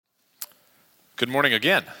Good morning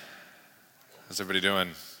again. How's everybody doing?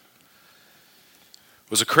 It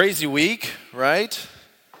was a crazy week, right?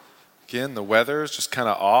 Again, the weather is just kind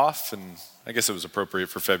of off, and I guess it was appropriate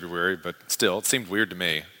for February, but still, it seemed weird to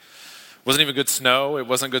me. It wasn't even good snow. It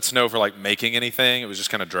wasn't good snow for like making anything. It was just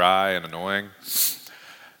kind of dry and annoying.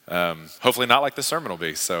 Hopefully not like the sermon will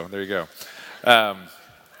be, so there you go.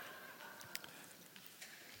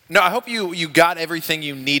 No, I hope you got everything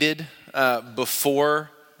you needed before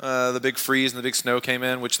the big freeze and the big snow came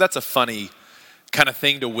in, which that's a funny kind of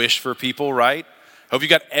thing to wish for people, right? Hope you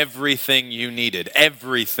got everything you needed.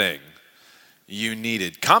 Everything you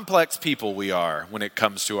needed. Complex people we are when it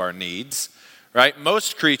comes to our needs, right?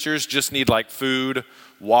 Most creatures just need like food,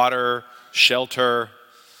 water, shelter.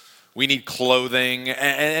 We need clothing,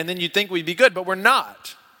 and then you'd think we'd be good, but we're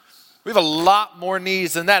not. We have a lot more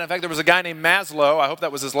needs than that. In fact, there was a guy named Maslow, I hope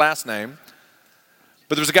that was his last name,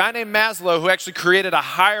 but there was a guy named Maslow who actually created a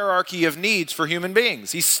hierarchy of needs for human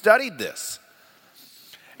beings. He studied this.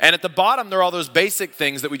 And at the bottom, there are all those basic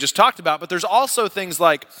things that we just talked about, but there's also things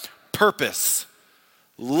like purpose,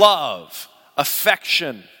 love,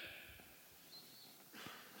 affection.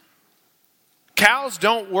 Cows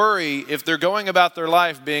don't worry if they're going about their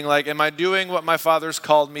life being like, am I doing what my father's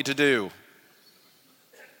called me to do?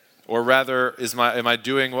 Or rather, am I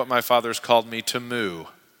doing what my father's called me to moo?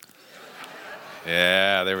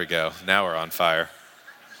 Yeah, there we go. Now we're on fire.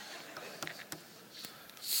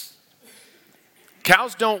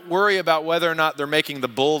 Cows don't worry about whether or not they're making the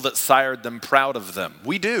bull that sired them proud of them.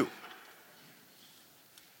 We do.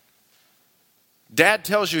 Dad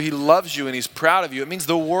tells you he loves you and he's proud of you. It means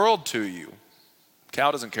the world to you. Cow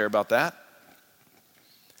doesn't care about that.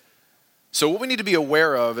 So what we need to be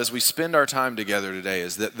aware of as we spend our time together today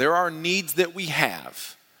is that there are needs that we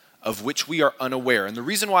have of which we are unaware. And the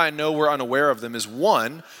reason why I know we're unaware of them is,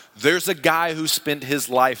 one, there's a guy who spent his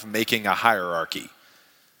life making a hierarchy.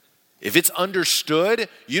 If it's understood,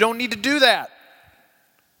 you don't need to do that.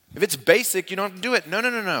 If it's basic, you don't have to do it.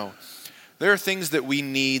 No. There are things that we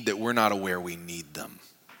need that we're not aware we need them.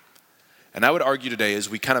 And I would argue today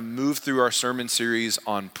as we kind of move through our sermon series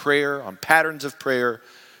on prayer, on patterns of prayer,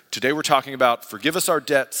 today we're talking about forgive us our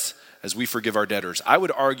debts as we forgive our debtors. I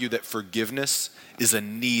would argue that forgiveness is a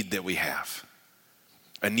need that we have.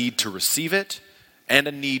 A need to receive it and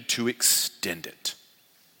a need to extend it.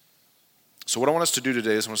 So what I want us to do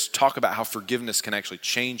today is I want us to talk about how forgiveness can actually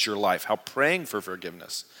change your life, how praying for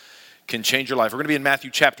forgiveness can change your life. We're going to be in Matthew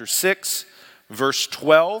chapter 6, verse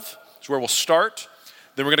 12. That's where we'll start.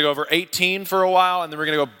 Then we're going to go over 18 for a while, and then we're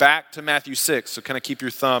going to go back to Matthew 6. So kind of keep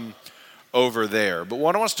your thumb over there. But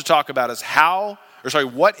what I want us to talk about is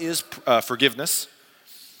what is forgiveness?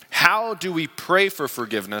 How do we pray for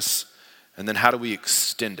forgiveness? And then how do we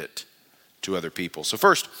extend it to other people? So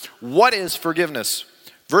first, what is forgiveness?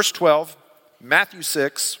 Verse 12, Matthew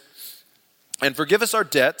 6, and forgive us our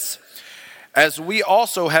debts as we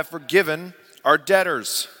also have forgiven our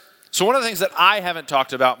debtors. So one of the things that I haven't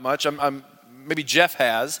talked about much, maybe Jeff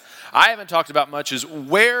has, I haven't talked about much is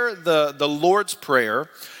where the Lord's Prayer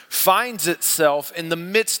finds itself in the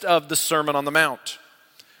midst of the Sermon on the Mount.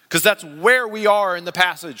 Because that's where we are in the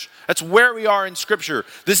passage. That's where we are in Scripture.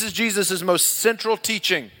 This is Jesus' most central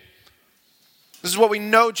teaching. This is what we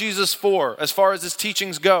know Jesus for as far as his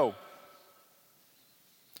teachings go.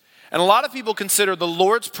 And a lot of people consider the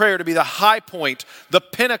Lord's Prayer to be the high point, the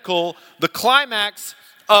pinnacle, the climax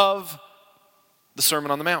of the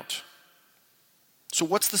Sermon on the Mount. So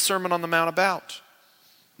what's the Sermon on the Mount about?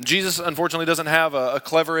 Jesus, unfortunately, doesn't have a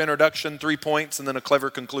clever introduction, 3 points, and then a clever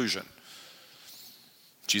conclusion.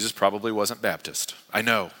 Jesus probably wasn't Baptist. I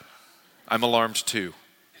know. I'm alarmed too.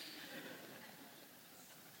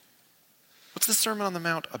 What's the Sermon on the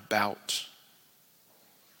Mount about?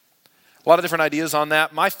 A lot of different ideas on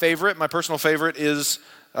that. My personal favorite is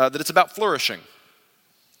that it's about flourishing.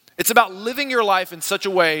 It's about living your life in such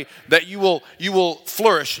a way that you will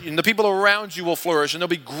flourish, and the people around you will flourish, and there'll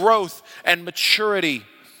be growth and maturity.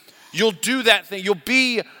 You'll do that thing. You'll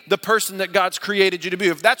be the person that God's created you to be.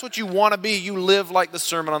 If that's what you want to be, you live like the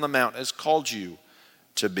Sermon on the Mount has called you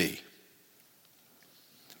to be.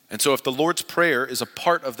 And so if the Lord's Prayer is a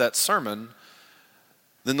part of that sermon,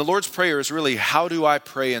 then the Lord's Prayer is really, how do I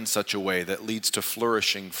pray in such a way that leads to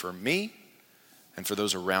flourishing for me and for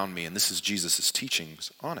those around me? And this is Jesus'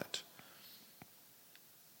 teachings on it.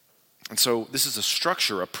 And so this is a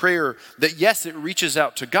structure, a prayer that, yes, it reaches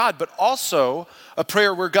out to God, but also a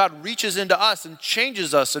prayer where God reaches into us and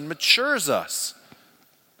changes us and matures us.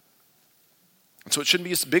 And so it shouldn't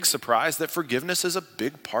be a big surprise that forgiveness is a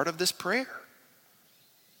big part of this prayer.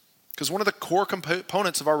 Because one of the core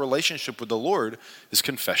components of our relationship with the Lord is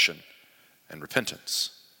confession and repentance.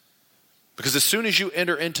 Because as soon as you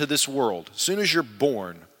enter into this world, as soon as you're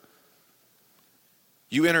born,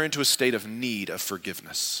 you enter into a state of need of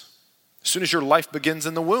forgiveness. As soon as your life begins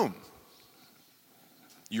in the womb,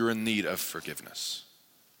 you're in need of forgiveness,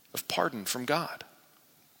 of pardon from God,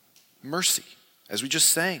 mercy, as we just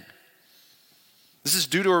sang. This is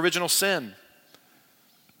due to original sin.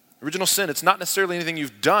 Original sin, it's not necessarily anything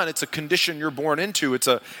you've done, it's a condition you're born into. It's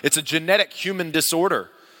a genetic human disorder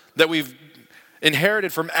that we've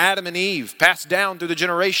inherited from Adam and Eve, passed down through the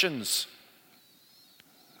generations.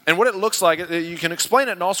 And what it looks like, you can explain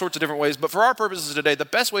it in all sorts of different ways, but for our purposes today, the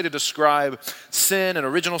best way to describe sin and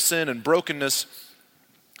original sin and brokenness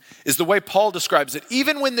is the way Paul describes it.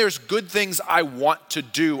 Even when there's good things I want to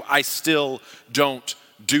do, I still don't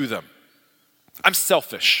do them. I'm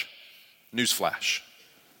selfish. Newsflash.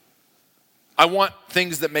 I want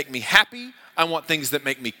things that make me happy. I want things that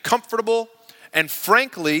make me comfortable. And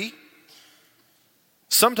frankly,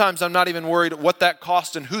 sometimes I'm not even worried what that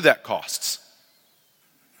costs and who that costs.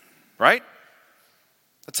 Right?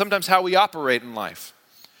 That's sometimes how we operate in life.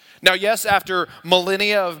 Now, yes, after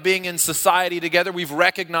millennia of being in society together, we've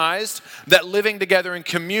recognized that living together in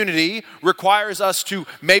community requires us to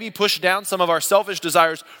maybe push down some of our selfish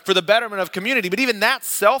desires for the betterment of community. But even that's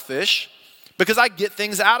selfish because I get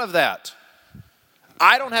things out of that.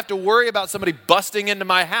 I don't have to worry about somebody busting into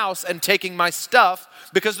my house and taking my stuff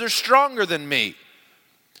because they're stronger than me.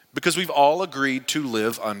 Because we've all agreed to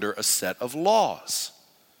live under a set of laws.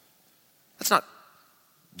 That's not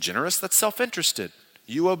generous, that's self-interested.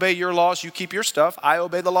 You obey your laws, you keep your stuff. I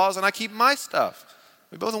obey the laws and I keep my stuff.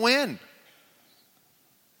 We both win.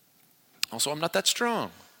 Also, I'm not that strong.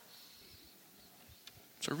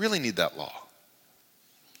 So I really need that law.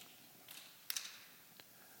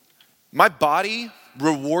 My body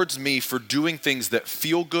rewards me for doing things that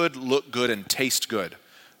feel good, look good, and taste good.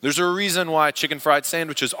 There's a reason why chicken fried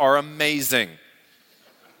sandwiches are amazing.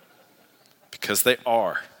 Because they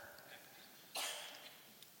are.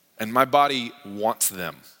 And my body wants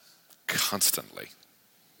them constantly.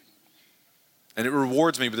 And it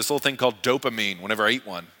rewards me with this little thing called dopamine whenever I eat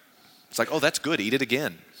one. It's like, oh, that's good, eat it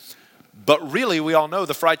again. But really, we all know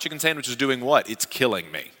the fried chicken sandwich is doing what? It's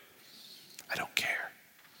killing me. I don't care.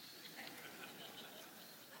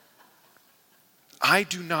 I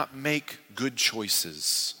do not make good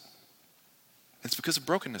choices. It's because of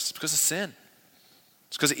brokenness. It's because of sin.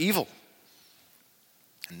 It's because of evil.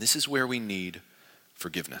 And this is where we need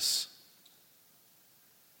forgiveness.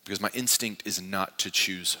 Because my instinct is not to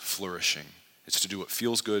choose flourishing. It's to do what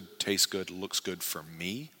feels good, tastes good, looks good for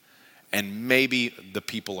me, and maybe the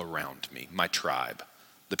people around me, my tribe,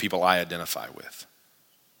 the people I identify with.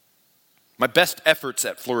 My best efforts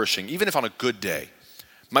at flourishing, even if on a good day,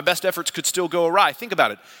 my best efforts could still go awry. Think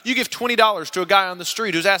about it. You give $20 to a guy on the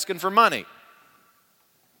street who's asking for money.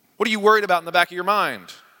 What are you worried about in the back of your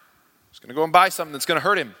mind? He's going to go and buy something that's going to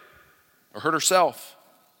hurt him or hurt herself.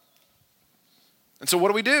 And so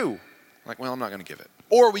what do? Like, well, I'm not going to give it.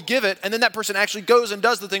 Or we give it, and then that person actually goes and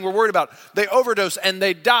does the thing we're worried about. They overdose and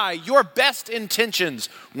they die. Your best intentions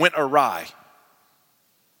went awry.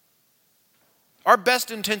 Our best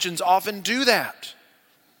intentions often do that.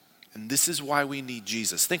 And this is why we need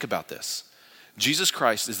Jesus. Think about this. Jesus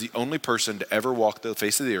Christ is the only person to ever walk the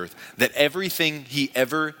face of the earth that everything he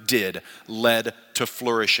ever did led to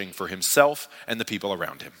flourishing for himself and the people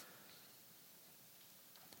around him.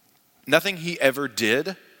 Nothing he ever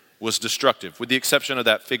did was destructive, with the exception of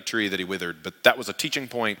that fig tree that he withered, but that was a teaching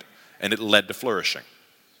point and it led to flourishing.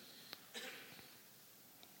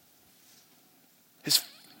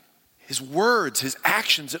 His words, his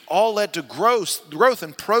actions, it all led to growth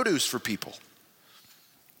and produce for people.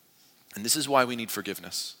 And this is why we need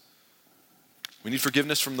forgiveness. We need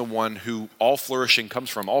forgiveness from the one who all flourishing comes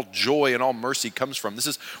from, all joy and all mercy comes from. This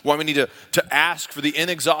is why we need to ask for the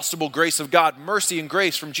inexhaustible grace of God, mercy and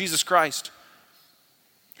grace from Jesus Christ,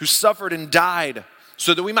 who suffered and died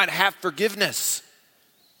so that we might have forgiveness.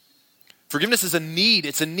 Forgiveness is a need.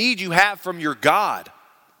 It's a need you have from your God.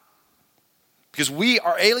 Because we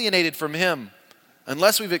are alienated from him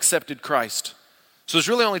unless we've accepted Christ. So there's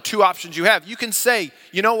really only two options you have. You can say,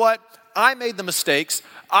 you know what? I made the mistakes.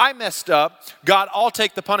 I messed up. God, I'll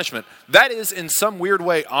take the punishment. That is in some weird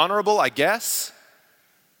way honorable, I guess.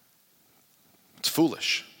 It's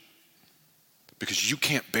foolish. Because you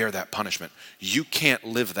can't bear that punishment. You can't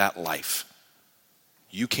live that life.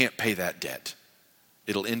 You can't pay that debt.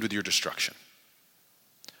 It'll end with your destruction.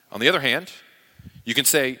 On the other hand, you can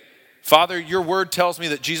say, Father, your word tells me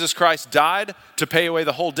that Jesus Christ died to pay away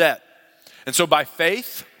the whole debt. And so by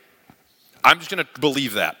faith, I'm just going to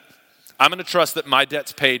believe that. I'm going to trust that my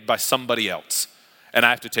debt's paid by somebody else, and I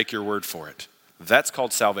have to take your word for it. That's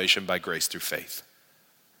called salvation by grace through faith.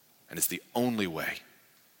 And it's the only way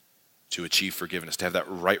to achieve forgiveness, to have that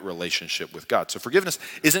right relationship with God. So forgiveness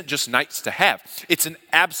isn't just nice to have. It's an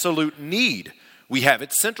absolute need we have.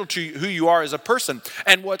 It's central to who you are as a person.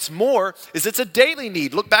 And what's more is it's a daily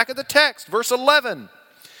need. Look back at the text, verse 11.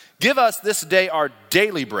 Give us this day our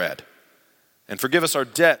daily bread, and forgive us our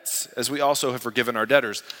debts as we also have forgiven our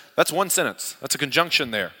debtors. That's one sentence. That's a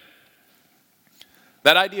conjunction there.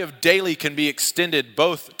 That idea of daily can be extended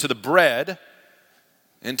both to the bread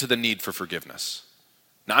and to the need for forgiveness.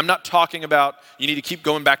 Now, I'm not talking about you need to keep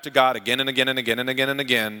going back to God again and again and again and again and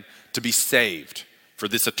again to be saved for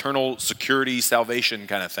this eternal security, salvation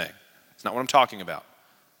kind of thing. It's not what I'm talking about.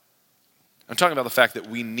 I'm talking about the fact that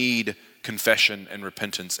we need confession and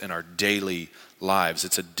repentance in our daily lives.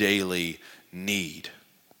 It's a daily need.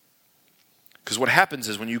 Because what happens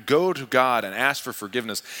is when you go to God and ask for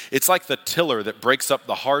forgiveness, it's like the tiller that breaks up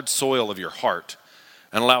the hard soil of your heart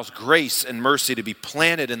and allows grace and mercy to be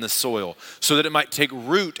planted in the soil so that it might take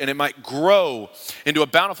root and it might grow into a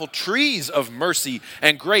bountiful trees of mercy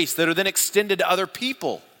and grace that are then extended to other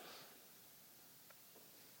people.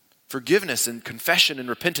 Forgiveness and confession and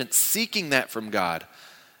repentance, seeking that from God,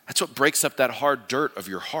 that's what breaks up that hard dirt of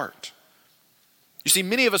your heart. You see,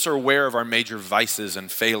 many of us are aware of our major vices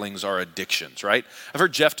and failings, our addictions, right? I've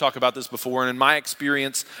heard Jeff talk about this before, and in my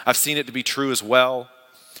experience, I've seen it to be true as well.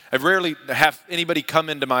 I rarely have anybody come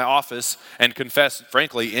into my office and confess,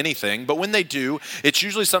 frankly, anything. But when they do, it's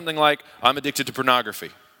usually something like, I'm addicted to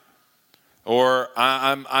pornography. Or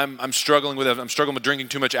I'm struggling with drinking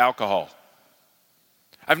too much alcohol.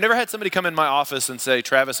 I've never had somebody come in my office and say,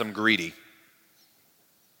 Travis, I'm greedy.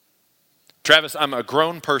 Travis, I'm a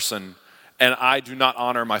grown person and I do not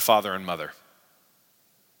honor my father and mother.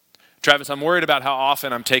 Travis, I'm worried about how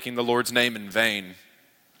often I'm taking the Lord's name in vain.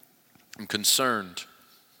 I'm concerned.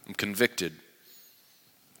 I'm convicted.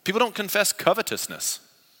 People don't confess covetousness.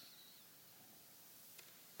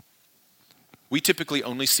 We typically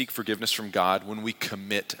only seek forgiveness from God when we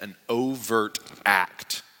commit an overt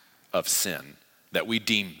act of sin that we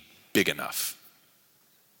deem big enough.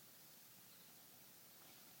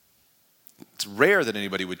 It's rare that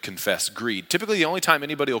anybody would confess greed. Typically, the only time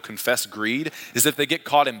anybody will confess greed is if they get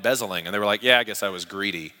caught embezzling and they were like, yeah, I guess I was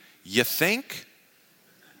greedy. You think?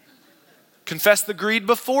 Confess the greed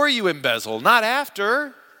before you embezzle, not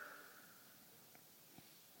after.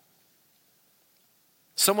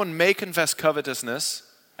 Someone may confess covetousness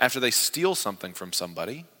after they steal something from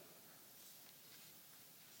somebody.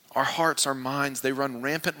 Our hearts, our minds, they run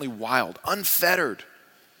rampantly wild, unfettered.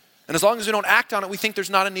 And as long as we don't act on it, we think there's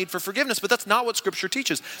not a need for forgiveness. But that's not what Scripture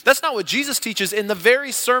teaches. That's not what Jesus teaches in the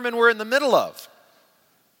very sermon we're in the middle of.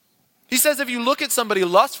 He says if you look at somebody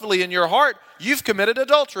lustfully in your heart, you've committed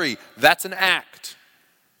adultery. That's an act.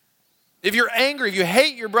 If you're angry, if you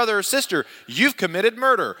hate your brother or sister, you've committed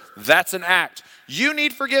murder. That's an act. You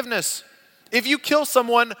need forgiveness. If you kill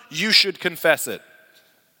someone, you should confess it.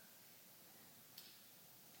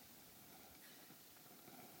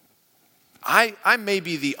 I may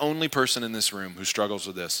be the only person in this room who struggles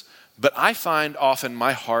with this, but I find often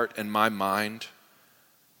my heart and my mind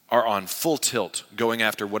are on full tilt, going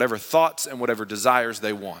after whatever thoughts and whatever desires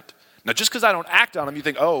they want. Now, just because I don't act on them, you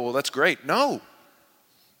think, oh, well, that's great. No.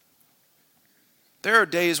 There are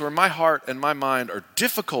days where my heart and my mind are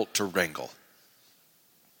difficult to wrangle.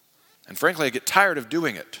 And frankly, I get tired of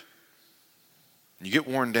doing it. And you get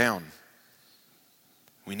worn down.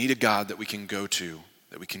 We need a God that we can go to,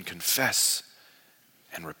 that we can confess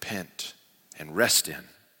and repent and rest in.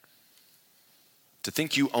 To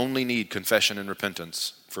think you only need confession and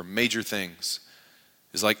repentance for major things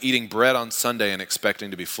is like eating bread on Sunday and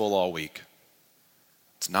expecting to be full all week.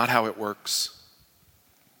 It's not how it works.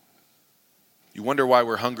 You wonder why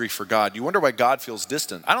we're hungry for God. You wonder why God feels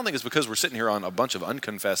distant. I don't think it's because we're sitting here on a bunch of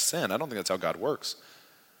unconfessed sin. I don't think that's how God works.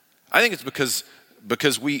 I think it's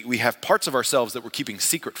because we have parts of ourselves that we're keeping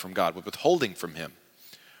secret from God, we're withholding from Him.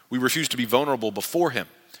 We refuse to be vulnerable before Him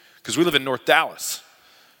because we live in North Dallas,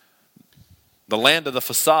 the land of the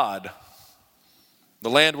facade, the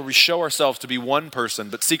land where we show ourselves to be one person,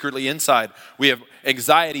 but secretly inside we have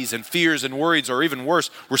anxieties and fears and worries, or even worse,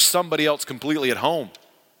 we're somebody else completely at home.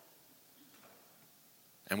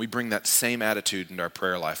 And we bring that same attitude into our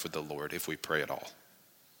prayer life with the Lord if we pray at all.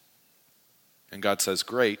 And God says,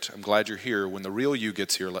 great, I'm glad you're here. When the real you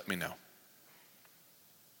gets here, let me know.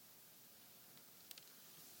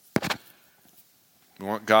 We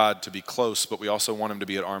want God to be close, but we also want Him to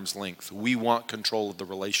be at arm's length. We want control of the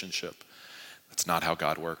relationship. That's not how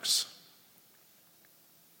God works.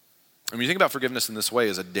 And when you think about forgiveness in this way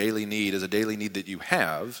as a daily need that you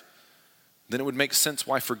have, then it would make sense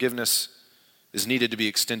why forgiveness is needed to be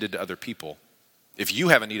extended to other people. If you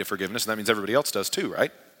have a need of forgiveness, that means everybody else does too,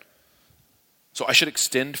 right? So I should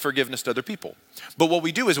extend forgiveness to other people. But what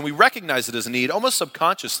we do is when we recognize it as a need, almost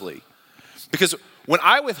subconsciously, because when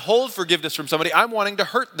I withhold forgiveness from somebody, I'm wanting to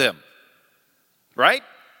hurt them, right?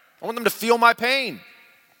 I want them to feel my pain.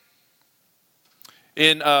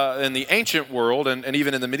 In the ancient world and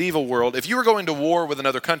even in the medieval world, if you were going to war with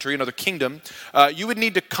another country, another kingdom, you would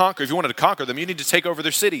need to conquer. If you wanted to conquer them, you need to take over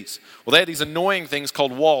their cities. Well, they had these annoying things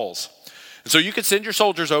called walls. And so you could send your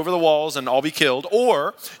soldiers over the walls and all be killed,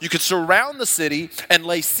 or you could surround the city and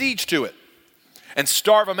lay siege to it and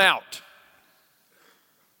starve them out.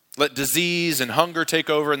 Let disease and hunger take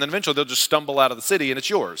over, and then eventually they'll just stumble out of the city and it's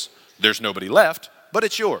yours. There's nobody left, but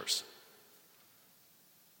it's yours.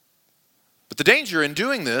 But the danger in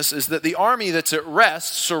doing this is that the army that's at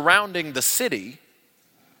rest surrounding the city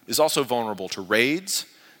is also vulnerable to raids,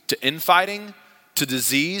 to infighting, to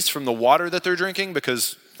disease from the water that they're drinking,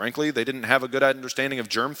 because frankly, they didn't have a good understanding of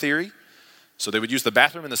germ theory. So they would use the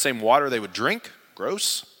bathroom in the same water they would drink.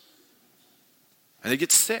 Gross. And they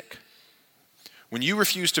get sick. When you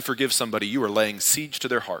refuse to forgive somebody, you are laying siege to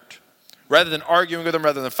their heart. Rather than arguing with them,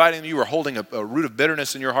 rather than fighting them, you are holding a root of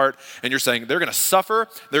bitterness in your heart, and you're saying, they're going to suffer,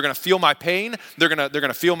 they're going to feel my pain, they're going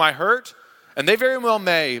to feel my hurt, and they very well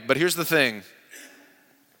may, but here's the thing.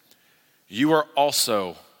 You are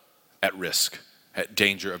also at risk, at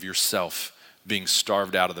danger of yourself being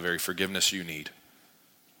starved out of the very forgiveness you need.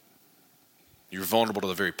 You're vulnerable to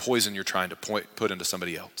the very poison you're trying to put into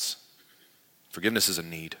somebody else. Forgiveness is a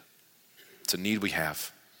need. It's a need we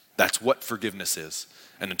have. That's what forgiveness is.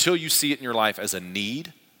 And until you see it in your life as a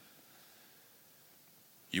need,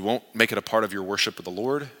 you won't make it a part of your worship with the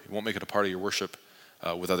Lord. You won't make it a part of your worship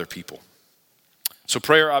with other people. So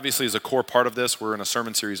prayer obviously is a core part of this. We're in a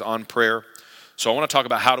sermon series on prayer. So I want to talk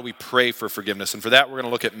about how do we pray for forgiveness. And for that, we're going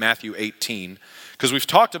to look at Matthew 18. Because we've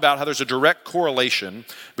talked about how there's a direct correlation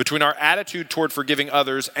between our attitude toward forgiving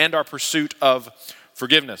others and our pursuit of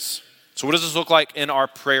forgiveness. So what does this look like in our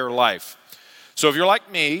prayer life? So if you're like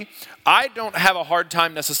me, I don't have a hard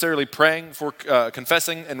time necessarily praying for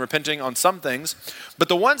confessing and repenting on some things. But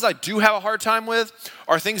the ones I do have a hard time with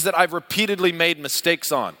are things that I've repeatedly made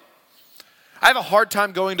mistakes on. I have a hard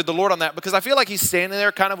time going to the Lord on that because I feel like he's standing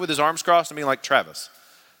there kind of with his arms crossed and being like, Travis,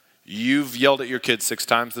 you've yelled at your kids 6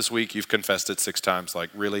 times this week. You've confessed it 6 times.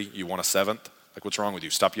 Like, really? You want a 7th? Like, what's wrong with you?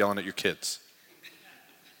 Stop yelling at your kids.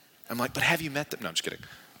 I'm like, but have you met them? No, I'm just kidding.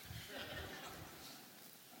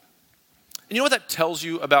 And you know what that tells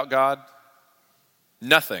you about God?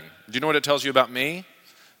 Nothing. Do you know what it tells you about me?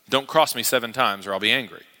 Don't cross me 7 times or I'll be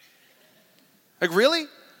angry. Like, really?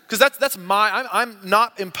 Because I'm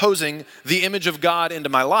not imposing the image of God into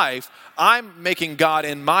my life. I'm making God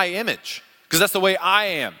in my image. Because that's the way I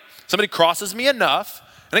am. Somebody crosses me enough,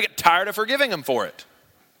 and I get tired of forgiving them for it.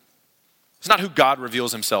 It's not who God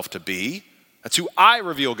reveals himself to be. That's who I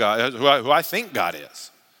reveal God, who I think God is.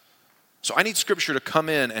 So I need Scripture to come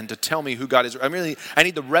in and to tell me who God is. I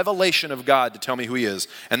need the revelation of God to tell me who he is.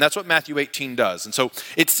 And that's what Matthew 18 does. And so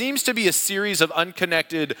it seems to be a series of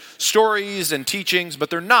unconnected stories and teachings,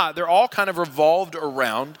 but they're not. They're all kind of revolved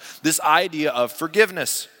around this idea of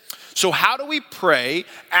forgiveness. So how do we pray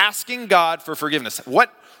asking God for forgiveness?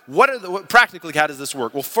 Practically, how does this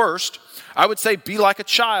work? Well, first, I would say be like a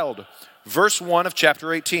child. Verse 1 of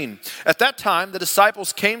chapter 18. At that time, the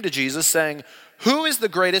disciples came to Jesus saying, "Who is the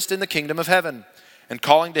greatest in the kingdom of heaven?" And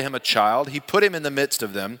calling to him a child, he put him in the midst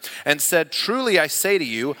of them and said, "Truly I say to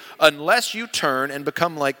you, unless you turn and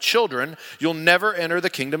become like children, you'll never enter the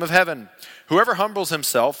kingdom of heaven. Whoever humbles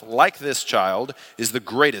himself like this child is the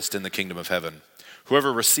greatest in the kingdom of heaven.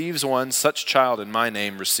 Whoever receives one such child in my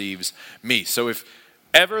name receives me." So if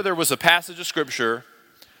ever there was a passage of Scripture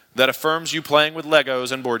that affirms you playing with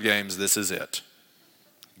Legos and board games, this is it.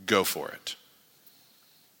 Go for it.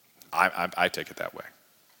 I take it that way.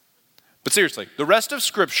 But seriously, the rest of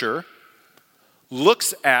Scripture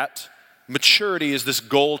looks at maturity as this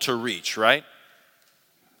goal to reach, right?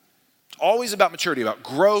 It's always about maturity, about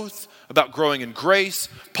growth, about growing in grace.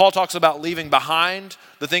 Paul talks about leaving behind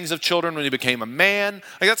the things of children when he became a man.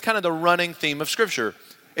 Like, that's kind of the running theme of Scripture,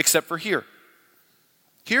 except for here.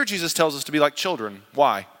 Here Jesus tells us to be like children.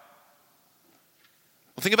 Why?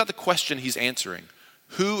 Well, think about the question he's answering.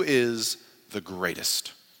 Who is the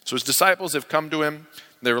greatest? So his disciples have come to him.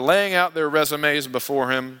 They're laying out their resumes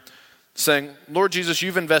before him, saying, "Lord Jesus,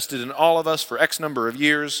 you've invested in all of us for X number of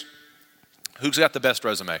years. Who's got the best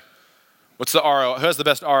resume? What's the ROI? Who has the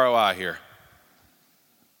best ROI here?"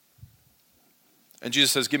 And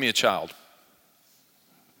Jesus says, "Give me a child."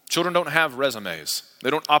 Children don't have resumes. They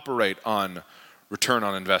don't operate on return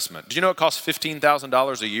on investment. Do you know it costs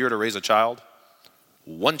 $15,000 a year to raise a child?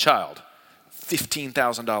 One child,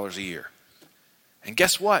 $15,000 a year. And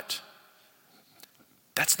guess what?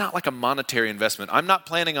 That's not like a monetary investment. I'm not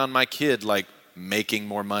planning on my kid like making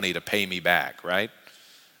more money to pay me back, right?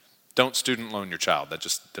 Don't student loan your child.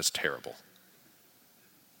 That's terrible.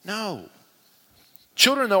 No.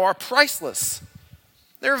 Children, though, are priceless.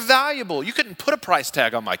 They're valuable. You couldn't put a price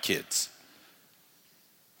tag on my kids.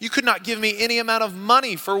 You could not give me any amount of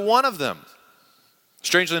money for one of them.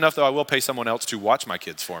 Strangely enough, though, I will pay someone else to watch my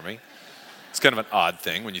kids for me. It's kind of an odd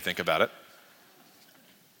thing when you think about it.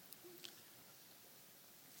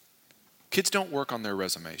 Kids don't work on their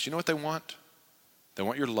resumes. You know what they want? They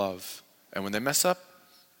want your love. And when they mess up,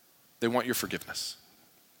 they want your forgiveness.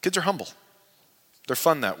 Kids are humble. They're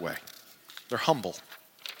fun that way. They're humble.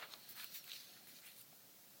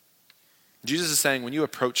 Jesus is saying when you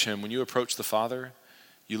approach him, when you approach the Father,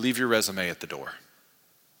 you leave your resume at the door.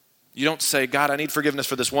 You don't say, God, I need forgiveness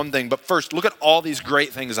for this one thing, but first, look at all these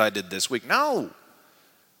great things I did this week. No.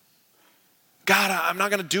 God, I'm not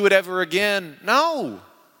going to do it ever again. No.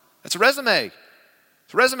 That's a resume.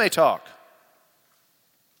 It's resume talk.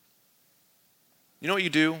 You know what you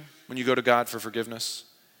do when you go to God for forgiveness?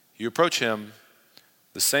 You approach him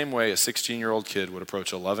the same way a 16-year-old kid would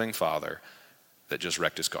approach a loving father that just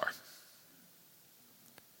wrecked his car.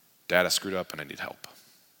 Dad, I screwed up and I need help.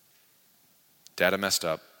 Dad, I messed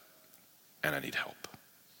up and I need help.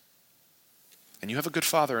 And you have a good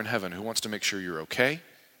father in heaven who wants to make sure you're okay,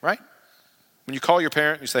 right? When you call your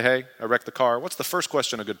parent and you say, hey, I wrecked the car, what's the first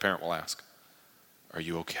question a good parent will ask? Are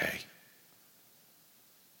you okay?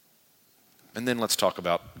 And then let's talk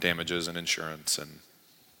about damages and insurance and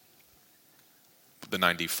the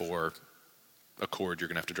 94 Accord you're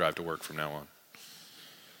going to have to drive to work from now on.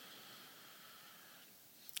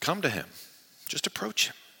 Come to him. Just approach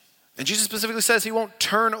him. And Jesus specifically says he won't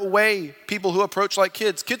turn away people who approach like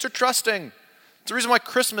kids. Kids are trusting. It's the reason why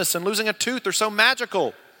Christmas and losing a tooth are so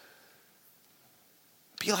magical.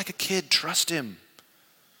 Be like a kid. Trust him.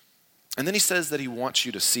 And then he says that he wants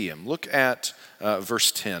you to see him. Look at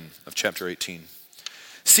verse 10 of chapter 18.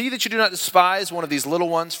 See that you do not despise one of these little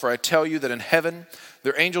ones, for I tell you that in heaven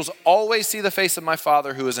their angels always see the face of my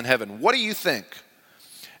Father who is in heaven. What do you think?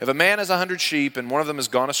 If a man has 100 sheep and one of them has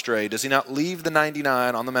gone astray, does he not leave the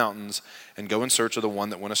 99 on the mountains and go in search of the one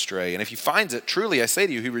that went astray? And if he finds it, truly I say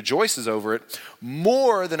to you, he rejoices over it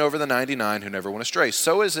more than over the 99 who never went astray.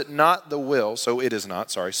 So is not the will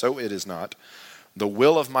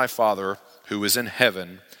of my Father who is in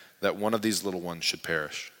heaven that one of these little ones should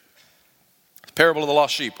perish. The parable of the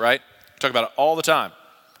lost sheep, right? We talk about it all the time.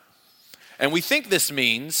 And we think this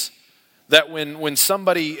means that when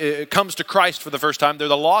somebody comes to Christ for the first time, they're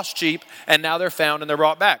the lost sheep and now they're found and they're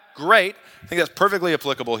brought back. Great. I think that's perfectly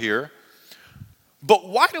applicable here. But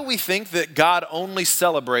why do we think that God only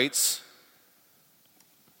celebrates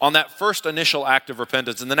on that first initial act of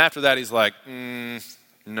repentance and then after that he's like,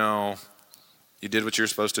 no, you did what you're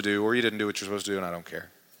supposed to do or you didn't do what you're supposed to do and I don't care?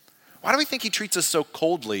 Why do we think he treats us so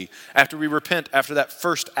coldly after we repent after that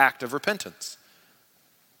first act of repentance?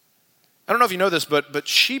 I don't know if you know this, but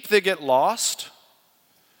sheep that get lost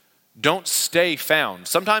don't stay found.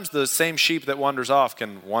 Sometimes the same sheep that wanders off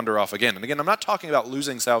can wander off again. And again, I'm not talking about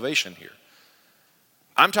losing salvation here.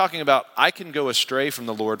 I'm talking about I can go astray from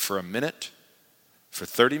the Lord for a minute, for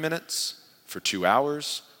 30 minutes, for 2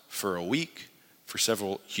 hours, for a week, for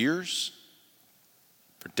several years,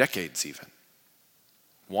 for decades even.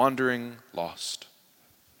 Wandering, lost.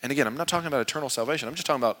 And again, I'm not talking about eternal salvation. I'm just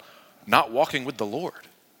talking about not walking with the Lord.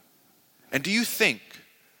 And do you think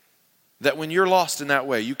that when you're lost in that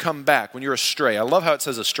way, you come back, when you're astray, I love how it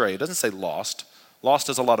says astray. It doesn't say lost. Lost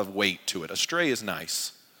has a lot of weight to it. Astray is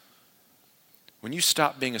nice. When you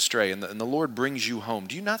stop being astray and the Lord brings you home,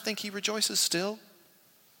 do you not think he rejoices still?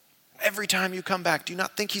 Every time you come back, do you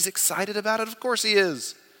not think he's excited about it? Of course he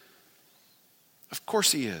is. Of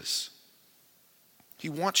course he is. He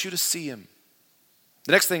wants you to see him.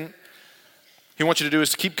 The next thing he wants you to do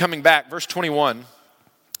is to keep coming back. Verse 21.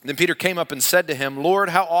 Then Peter came up and said to him, Lord,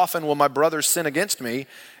 how often will my brother sin against me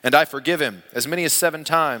and I forgive him? As many as 7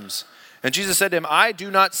 times. And Jesus said to him, I do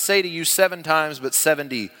not say to you 7 times, but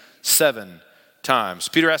 77 times.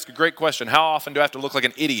 Peter asked a great question. How often do I have to look like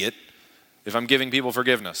an idiot if I'm giving people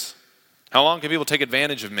forgiveness? How long can people take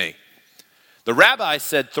advantage of me? The rabbi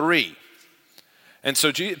said 3. And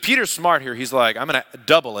so Peter's smart here. He's like, I'm going to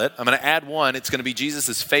double it. I'm going to add 1. It's going to be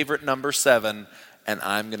Jesus' favorite number 7, and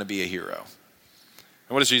I'm going to be a hero.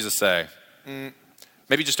 And what does Jesus say?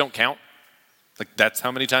 Maybe just don't count. Like that's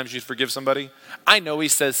how many times you forgive somebody? I know he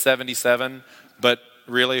says 77, but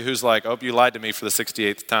really who's like, oh, you lied to me for the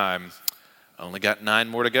 68th time. I only got 9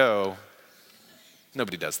 more to go.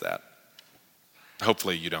 Nobody does that.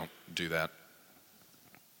 Hopefully you don't do that.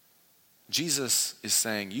 Jesus is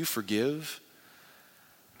saying you forgive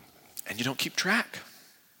and you don't keep track.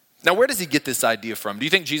 Now, where does he get this idea from? Do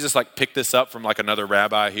you think Jesus picked this up from another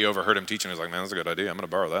rabbi? He overheard him teaching. He was like, man, that's a good idea. I'm going to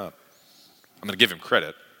borrow that. I'm going to give him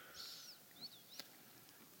credit.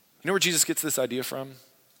 You know where Jesus gets this idea from?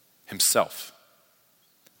 Himself.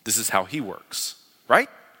 This is how he works, right?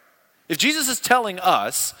 If Jesus is telling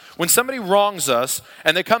us, when somebody wrongs us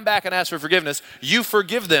and they come back and ask for forgiveness, you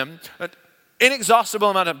forgive them an inexhaustible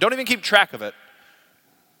amount of time. Don't even keep track of it.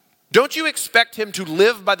 Don't you expect him to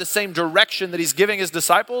live by the same direction that he's giving his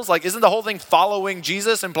disciples? Isn't the whole thing following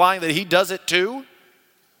Jesus, implying that he does it too?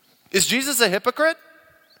 Is Jesus a hypocrite?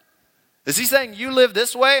 Is he saying you live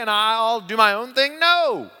this way and I'll do my own thing?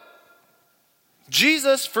 No.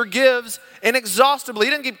 Jesus forgives inexhaustibly.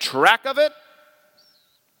 He didn't keep track of it.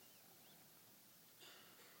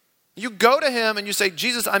 You go to him and you say,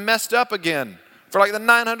 Jesus, I messed up again for the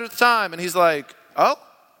 900th time. And he's like, oh?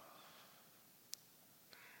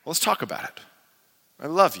 Well, let's talk about it. I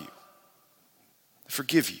love you. I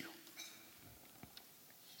forgive you.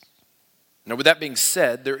 Now, with that being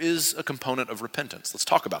said, there is a component of repentance. Let's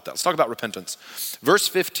talk about that. Let's talk about repentance. Verse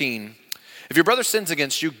 15, if your brother sins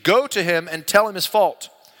against you, go to him and tell him his fault.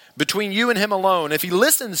 Between you and him alone. If he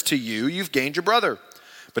listens to you, you've gained your brother.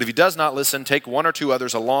 But if he does not listen, take one or two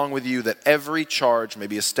others along with you, that every charge may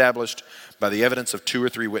be established by the evidence of 2 or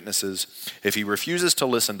 3 witnesses. If he refuses to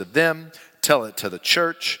listen to them, tell it to the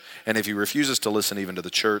church. And if he refuses to listen even to the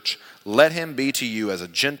church, let him be to you as a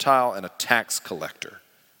Gentile and a tax collector.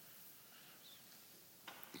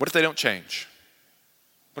 What if they don't change?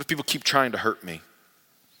 What if people keep trying to hurt me?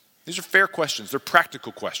 These are fair questions. They're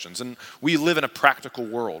practical questions. And we live in a practical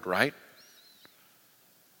world, right?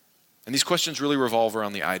 And these questions really revolve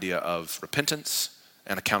around the idea of repentance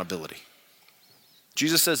and accountability.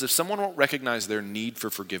 Jesus says if someone won't recognize their need for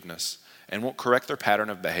forgiveness and won't correct their pattern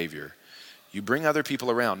of behavior, you bring other people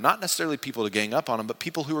around, not necessarily people to gang up on them, but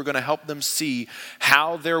people who are going to help them see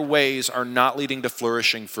how their ways are not leading to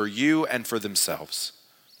flourishing for you and for themselves.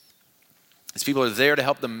 These people are there to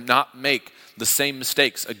help them not make the same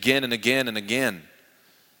mistakes again and again and again.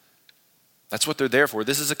 That's what they're there for.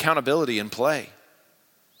 This is accountability in play.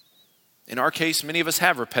 In our case, many of us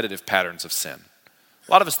have repetitive patterns of sin.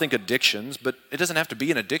 A lot of us think addictions, but it doesn't have to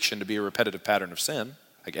be an addiction to be a repetitive pattern of sin,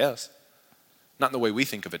 I guess. Not in the way we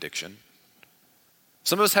think of addiction.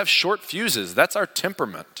 Some of us have short fuses. That's our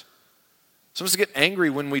temperament. Some of us get angry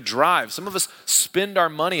when we drive. Some of us spend our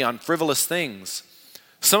money on frivolous things.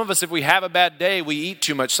 Some of us, if we have a bad day, we eat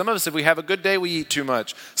too much. Some of us, if we have a good day, we eat too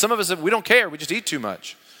much. Some of us, if we don't care, we just eat too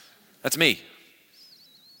much. That's me.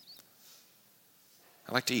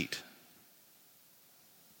 I like to eat.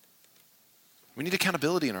 We need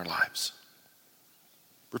accountability in our lives.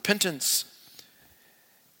 Repentance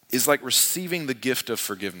is like receiving the gift of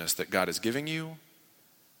forgiveness that God is giving you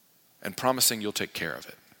and promising you'll take care of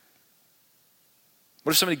it.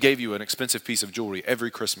 What if somebody gave you an expensive piece of jewelry every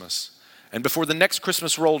Christmas, and before the next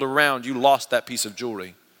Christmas rolled around, you lost that piece of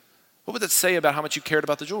jewelry? What would that say about how much you cared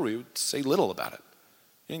about the jewelry? It would say little about it.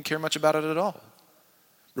 You didn't care much about it at all.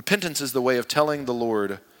 Repentance is the way of telling the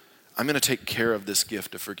Lord, I'm going to take care of this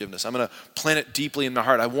gift of forgiveness. I'm going to plant it deeply in my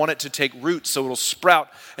heart. I want it to take root so it'll sprout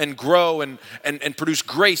and grow and produce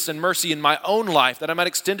grace and mercy in my own life, that I might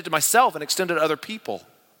extend it to myself and extend it to other people.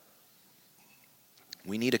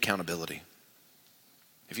 We need accountability.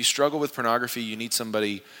 If you struggle with pornography, you need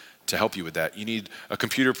somebody to help you with that. You need a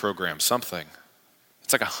computer program, something.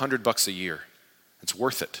 It's like $100 a year. It's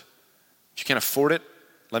worth it. If you can't afford it,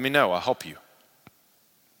 let me know. I'll help you.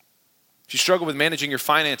 If you struggle with managing your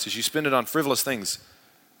finances, you spend it on frivolous things,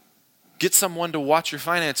 get someone to watch your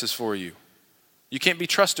finances for you. You can't be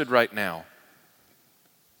trusted right now.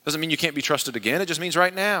 Doesn't mean you can't be trusted again. It just means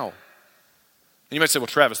right now. And you might say, well,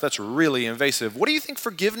 Travis, that's really invasive. What do you think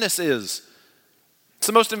forgiveness is? It's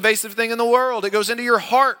the most invasive thing in the world. It goes into your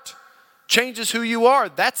heart, changes who you are.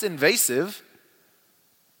 That's invasive.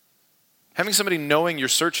 Having somebody knowing your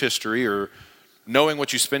search history or knowing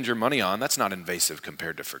what you spend your money on, that's not invasive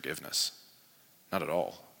compared to forgiveness. Not at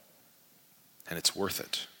all. And it's worth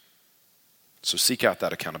it. So seek out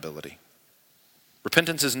that accountability.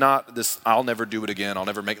 Repentance is not this, I'll never do it again, I'll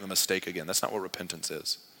never make the mistake again. That's not what repentance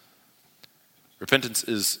is. Repentance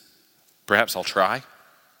is, perhaps I'll try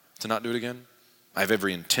to not do it again. I have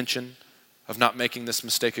every intention of not making this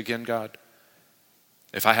mistake again, God.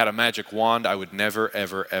 If I had a magic wand, I would never,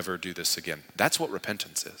 ever, ever do this again. That's what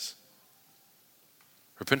repentance is.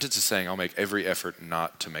 Repentance is saying, I'll make every effort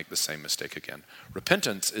not to make the same mistake again.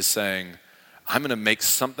 Repentance is saying, I'm going to make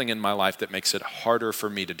something in my life that makes it harder for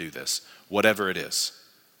me to do this, whatever it is.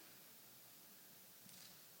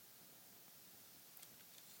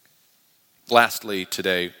 Lastly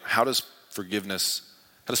today, how does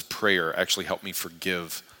prayer actually help me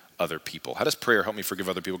forgive other people? How does prayer help me forgive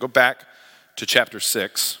other people? Go back to chapter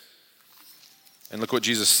 6 and look what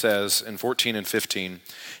Jesus says in 14 and 15.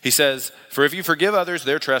 He says, "For if you forgive others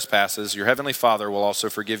their trespasses, your heavenly Father will also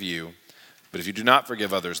forgive you. But if you do not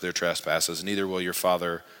forgive others their trespasses, neither will your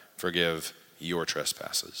Father forgive your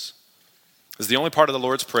trespasses." This is the only part of the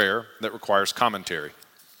Lord's Prayer that requires commentary.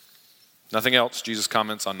 Nothing else. Jesus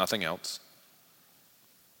comments on nothing else.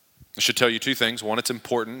 I should tell you two things. One, it's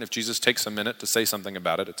important. If Jesus takes a minute to say something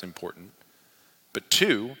about it, it's important. But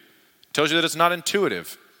two, it tells you that it's not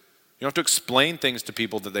intuitive. You don't have to explain things to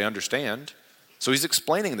people that they understand. So he's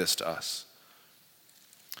explaining this to us.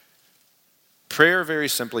 Prayer very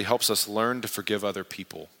simply helps us learn to forgive other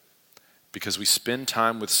people because we spend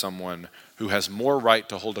time with someone who has more right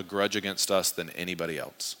to hold a grudge against us than anybody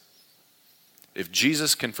else. If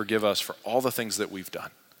Jesus can forgive us for all the things that we've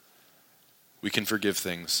done, we can forgive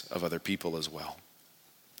things of other people as well.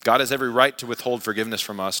 God has every right to withhold forgiveness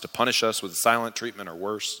from us, to punish us with silent treatment or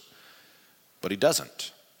worse, but he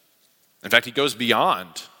doesn't. In fact, he goes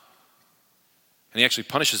beyond, and he actually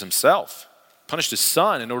punishes himself, punished his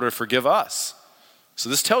son in order to forgive us. So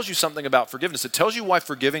this tells you something about forgiveness. It tells you why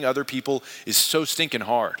forgiving other people is so stinking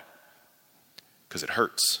hard. Because it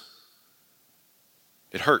hurts.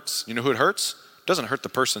 It hurts. You know who it hurts? It doesn't hurt the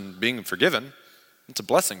person being forgiven. It's a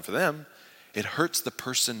blessing for them. It hurts the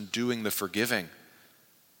person doing the forgiving.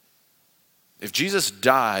 If Jesus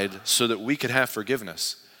died so that we could have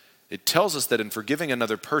forgiveness, it tells us that in forgiving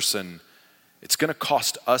another person, it's going to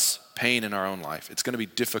cost us pain in our own life. It's going to be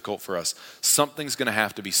difficult for us. Something's going to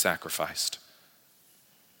have to be sacrificed.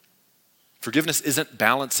 Forgiveness isn't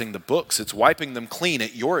balancing the books. It's wiping them clean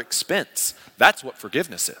at your expense. That's what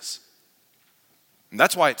forgiveness is. And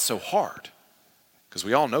that's why it's so hard, because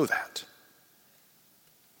we all know that.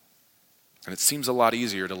 And it seems a lot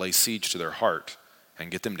easier to lay siege to their heart and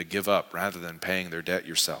get them to give up rather than paying their debt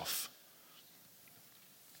yourself.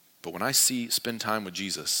 But when I spend time with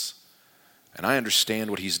Jesus and I understand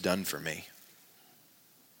what he's done for me,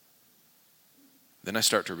 then I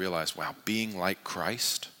start to realize, wow, being like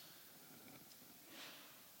Christ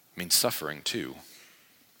means suffering too.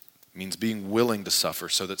 It means being willing to suffer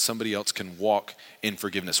so that somebody else can walk in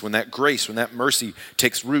forgiveness. When that grace, when that mercy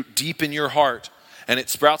takes root deep in your heart and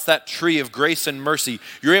it sprouts that tree of grace and mercy,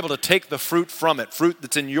 you're able to take the fruit from it, fruit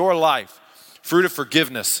that's in your life, fruit of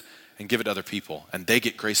forgiveness, and give it to other people. And they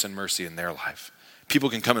get grace and mercy in their life.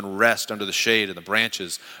 People can come and rest under the shade and the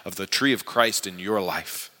branches of the tree of Christ in your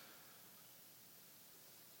life.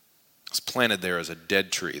 It's planted there as a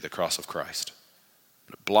dead tree, the cross of Christ.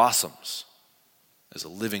 But it blossoms as a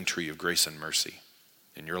living tree of grace and mercy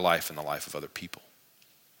in your life and the life of other people.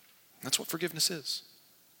 And that's what forgiveness is.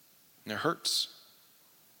 And it hurts.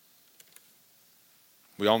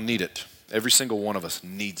 We all need it. Every single one of us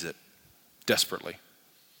needs it desperately.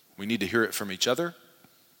 We need to hear it from each other.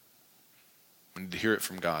 We need to hear it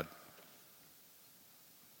from God.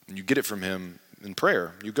 And you get it from him in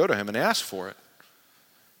prayer. You go to him and ask for it.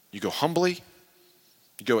 You go humbly.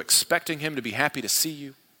 You go expecting him to be happy to see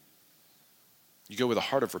you. You go with a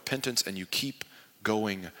heart of repentance and you keep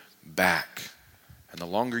going back. And the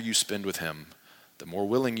longer you spend with him, the more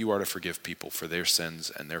willing you are to forgive people for their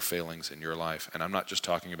sins and their failings in your life. And I'm not just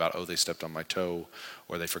talking about, oh, they stepped on my toe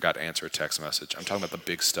or they forgot to answer a text message. I'm talking about the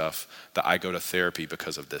big stuff that I go to therapy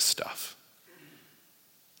because of this stuff.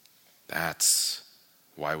 That's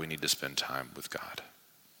why we need to spend time with God.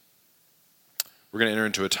 We're going to enter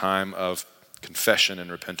into a time of confession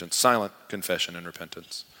and repentance, silent confession and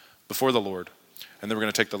repentance before the Lord. And then we're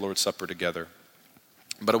going to take the Lord's Supper together.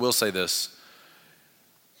 But I will say this.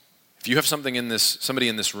 If you have somebody in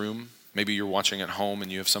this room, maybe you're watching at home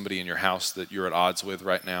and you have somebody in your house that you're at odds with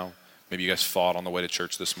right now. Maybe you guys fought on the way to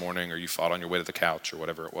church this morning or you fought on your way to the couch or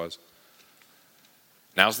whatever it was.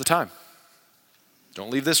 Now's the time. Don't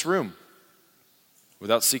leave this room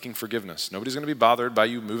without seeking forgiveness. Nobody's going to be bothered by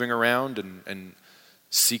you moving around and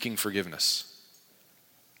seeking forgiveness.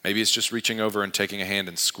 Maybe it's just reaching over and taking a hand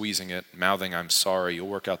and squeezing it, mouthing, "I'm sorry." You'll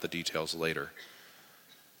work out the details later.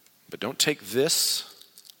 But don't take this.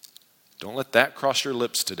 Don't let that cross your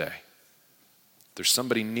lips today. There's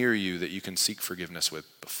somebody near you that you can seek forgiveness with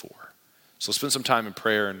before. So spend some time in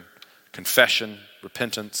prayer and confession,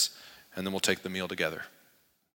 repentance, and then we'll take the meal together.